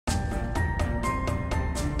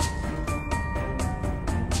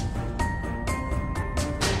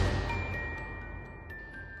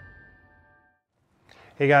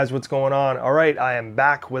Hey guys, what's going on? All right, I am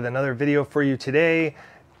back with another video for you today.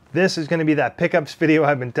 This is going to be that pickups video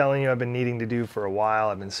I've been telling you I've been needing to do for a while.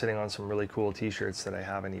 I've been sitting on some really cool t-shirts that I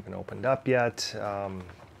haven't even opened up yet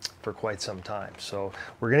for quite some time. So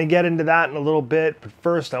we're going to get into that in a little bit, but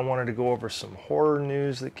first I wanted to go over some horror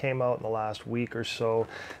news that came out in the last week or so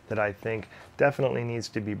that I think definitely needs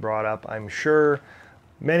to be brought up. I'm sure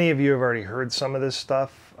many of you have already heard some of this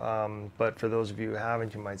stuff, but for those of you who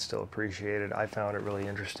haven't, you might still appreciate it. I found it really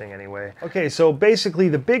interesting anyway. Okay, so basically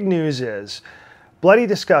the big news is Bloody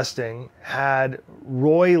Disgusting had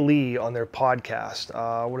Roy Lee on their podcast.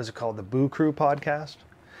 What is it called? The Boo Crew podcast?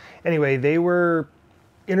 Anyway, they were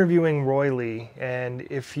interviewing Roy Lee, and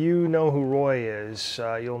if you know who Roy is,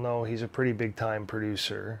 you'll know he's a pretty big time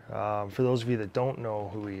producer. For those of you that don't know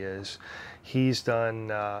who he is, he's done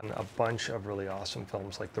a bunch of really awesome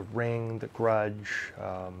films like The Ring, The Grudge,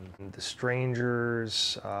 The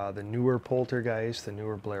Strangers, the newer Poltergeist, the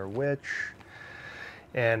newer Blair Witch,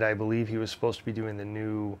 and I believe he was supposed to be doing the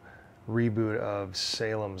new reboot of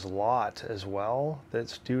Salem's Lot as well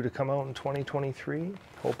that's due to come out in 2023.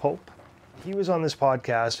 Hope. He was on this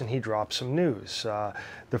podcast and he dropped some news.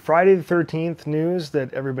 The Friday the 13th news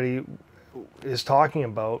that everybody is talking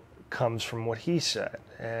about comes from what he said.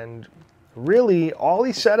 And really, all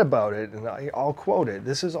he said about it, and I'll quote it,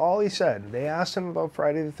 this is all he said. They asked him about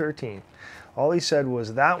Friday the 13th. All he said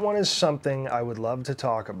was, "That one is something I would love to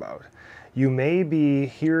talk about. You may be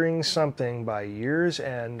hearing something by year's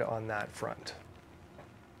end on that front."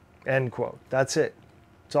 End quote. That's it.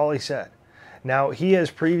 That's all he said. Now, he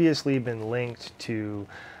has previously been linked to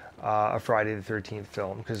a Friday the 13th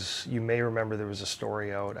film, because you may remember there was a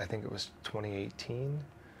story out, I think it was 2018,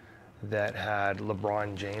 that had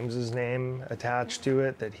LeBron James's name attached to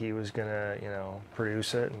it, that he was gonna,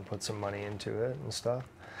 produce it and put some money into it and stuff.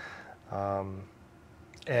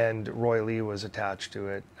 And Roy Lee was attached to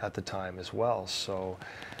it at the time as well. So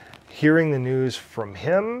hearing the news from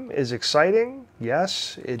him is exciting.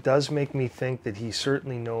 Yes, it does make me think that he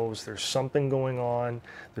certainly knows there's something going on.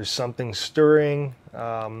 There's something stirring.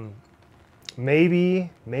 Maybe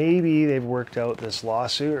they've worked out this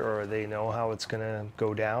lawsuit, or they know how it's going to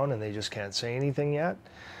go down and they just can't say anything yet.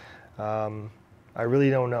 I really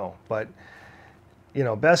don't know. But,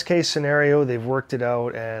 best case scenario, they've worked it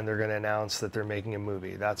out and they're going to announce that they're making a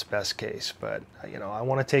movie. That's best case. But, I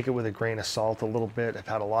want to take it with a grain of salt a little bit. I've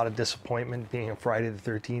had a lot of disappointment being a Friday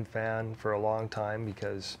the 13th fan for a long time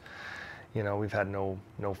because, we've had no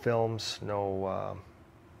films, no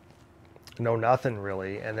nothing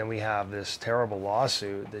really. And then we have this terrible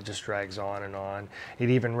lawsuit that just drags on and on. It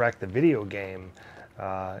even wrecked the video game.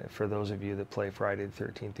 For those of you that play Friday the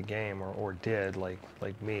 13th the game, or did, like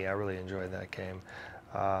me, I really enjoyed that game.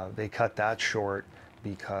 They cut that short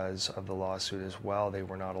because of the lawsuit as well. They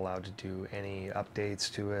were not allowed to do any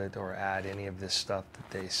updates to it or add any of this stuff that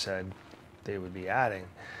they said they would be adding.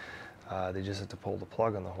 They just had to pull the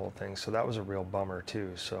plug on the whole thing. So that was a real bummer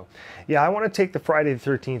too. So yeah, I want to take the Friday the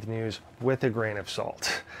 13th news with a grain of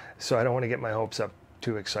salt. So I don't want to get my hopes up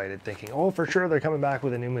too excited thinking, oh, for sure they're coming back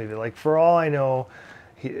with a new movie. Like, for all I know,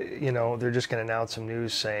 they're just going to announce some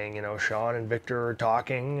news saying, Sean and Victor are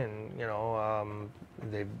talking, and,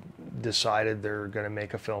 they've decided they're going to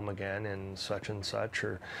make a film again and such,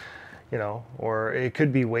 or, or it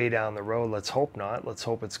could be way down the road. Let's hope not. Let's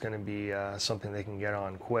hope it's going to be something they can get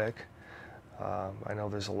on quick. I know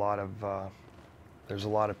there's a lot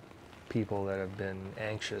of people that have been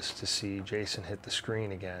anxious to see Jason hit the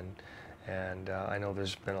screen again. And I know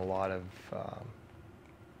there's been a lot of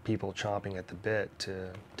people chomping at the bit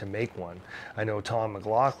to make one. I know Tom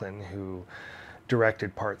McLaughlin, who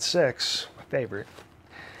directed Part 6, my favorite,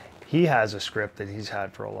 he has a script that he's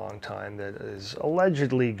had for a long time that is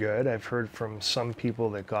allegedly good. I've heard from some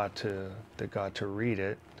people that got to read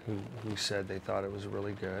it who said they thought it was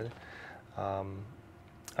really good.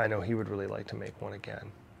 I know he would really like to make one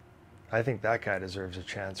again. I think that guy deserves a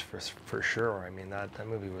chance for sure. I mean, that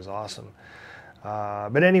movie was awesome.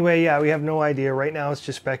 But anyway, yeah, we have no idea. Right now it's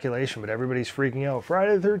just speculation, but everybody's freaking out.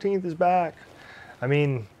 Friday the 13th is back. I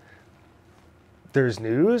mean, there's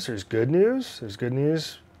news, there's good news,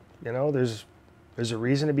 there's a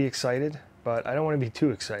reason to be excited, but I don't want to be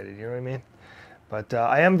too excited, you know what I mean? But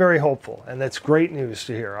I am very hopeful, and that's great news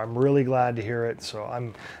to hear. I'm really glad to hear it, so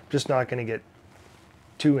I'm just not going to get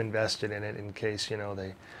too invested in it in case,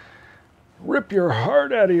 they rip your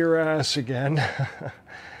heart out of your ass again.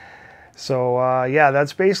 So yeah,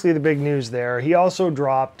 that's basically the big news there. He also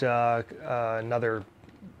dropped another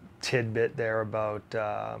tidbit there about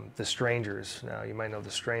The Strangers. Now, you might know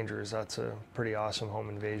The Strangers. That's a pretty awesome home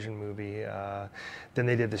invasion movie. Then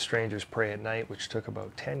they did The Strangers Prey at Night, which took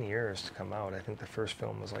about 10 years to come out. I think the first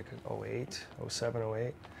film was like 08, 07,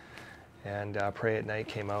 08. And Prey at Night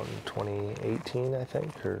came out in 2018, I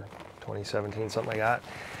think, or 2017, something like that.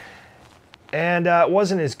 And it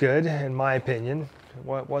wasn't as good, in my opinion. It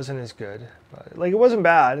wasn't as good. Like, it wasn't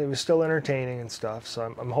bad. It was still entertaining and stuff.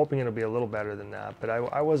 So I'm hoping it'll be a little better than that. But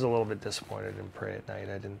I was a little bit disappointed in Prey at Night.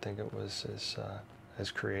 I didn't think it was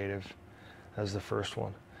as creative as the first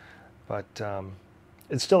one. But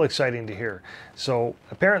it's still exciting to hear. So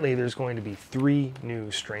apparently there's going to be 3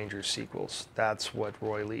 new Strangers sequels. That's what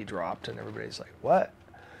Roy Lee dropped, and everybody's like, what?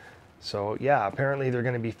 So yeah, apparently they're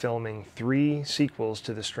going to be filming 3 sequels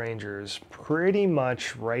to The Strangers pretty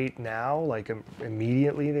much right now, like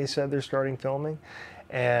immediately they said they're starting filming,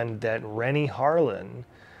 and that Renny Harlin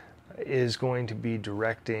is going to be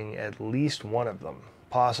directing at least one of them,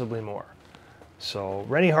 possibly more. So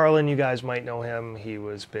Renny Harlin, you guys might know him. He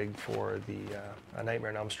was big for the A Nightmare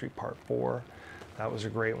on Elm Street Part 4. That was a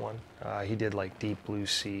great one. He did like Deep Blue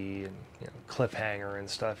Sea and Cliffhanger and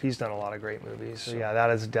stuff. He's done a lot of great movies. So yeah, that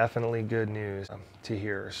is definitely good news to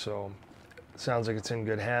hear. So it sounds like it's in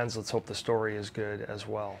good hands. Let's hope the story is good as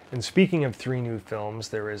well. And speaking of 3 new films,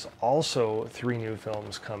 there is also 3 new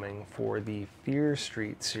films coming for the Fear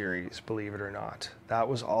Street series, believe it or not. That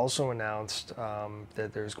was also announced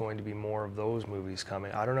that there's going to be more of those movies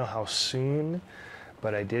coming. I don't know how soon,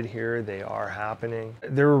 but I did hear they are happening.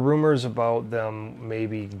 There were rumors about them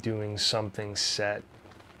maybe doing something set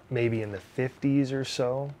maybe in the 50s or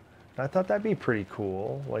so. I thought that'd be pretty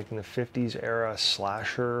cool, like in the 50s era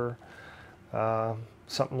slasher,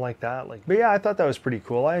 something like that. But yeah, I thought that was pretty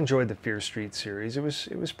cool. I enjoyed the Fear Street series. It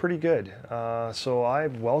was pretty good. So I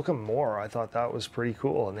welcome more. I thought that was pretty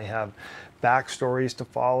cool. And they have backstories to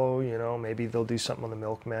follow, maybe they'll do something on the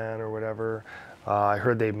Milkman or whatever. I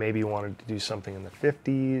heard they maybe wanted to do something in the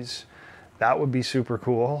 50s. That would be super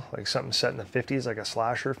cool, like something set in the 50s, like a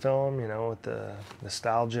slasher film, with the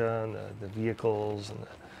nostalgia and the vehicles and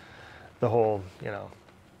the whole,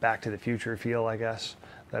 Back to the Future feel, I guess.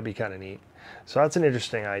 That'd be kind of neat. So that's an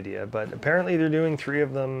interesting idea, but apparently they're doing 3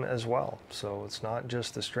 of them as well. So it's not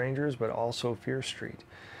just The Strangers, but also Fear Street.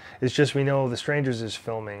 It's just we know The Strangers is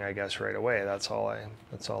filming, I guess, right away. That's all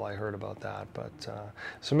I heard about that. But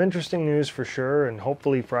some interesting news for sure, and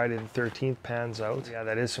hopefully Friday the 13th pans out. Yeah,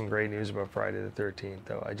 that is some great news about Friday the 13th,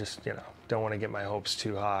 though. I just, don't want to get my hopes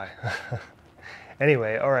too high.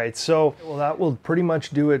 Anyway, all right, so well, that will pretty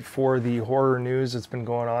much do it for the horror news that's been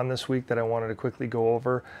going on this week that I wanted to quickly go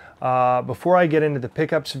over. Before I get into the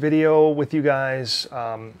pickups video with you guys,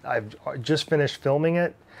 I've just finished filming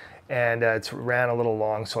it. And it's ran a little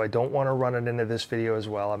long, so I don't want to run it into this video as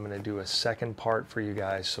well. I'm going to do a second part for you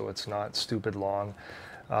guys so it's not stupid long.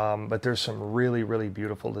 But there's some really, really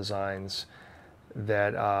beautiful designs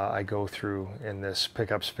that I go through in this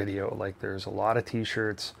pickups video. Like there's a lot of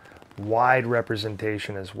t-shirts, wide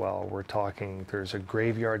representation as well. We're talking, there's a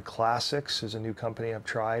Graveyard Classics, is a new company I've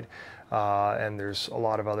tried. And there's a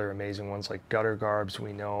lot of other amazing ones like Gutter Garbs,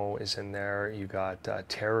 we know is in there. You got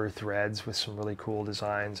Terror Threads with some really cool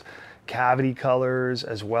designs, Cavity Colors,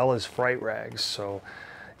 as well as Fright Rags. So,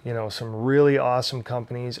 some really awesome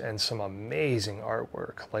companies and some amazing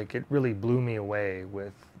artwork. Like it really blew me away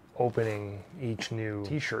with opening each new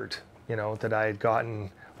t-shirt, that I had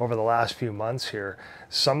gotten over the last few months here.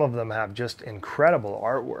 Some of them have just incredible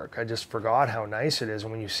artwork. I just forgot how nice it is.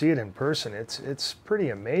 And when you see it in person, it's pretty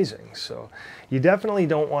amazing. So you definitely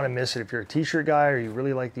don't want to miss it if you're a t-shirt guy or you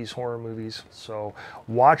really like these horror movies. So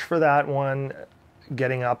watch for that one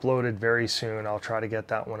getting uploaded very soon. I'll try to get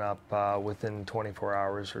that one up within 24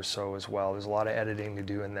 hours or so as well. There's a lot of editing to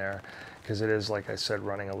do in there because it is, like I said,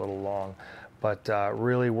 running a little long. But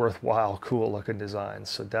really worthwhile, cool looking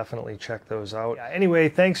designs. So definitely check those out. Anyway,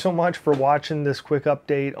 thanks so much for watching this quick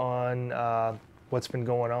update on what's been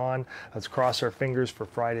going on. Let's cross our fingers for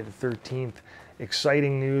Friday the 13th.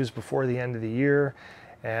 Exciting news before the end of the year.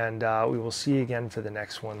 And we will see you again for the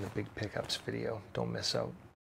next one, the big pickups video. Don't miss out.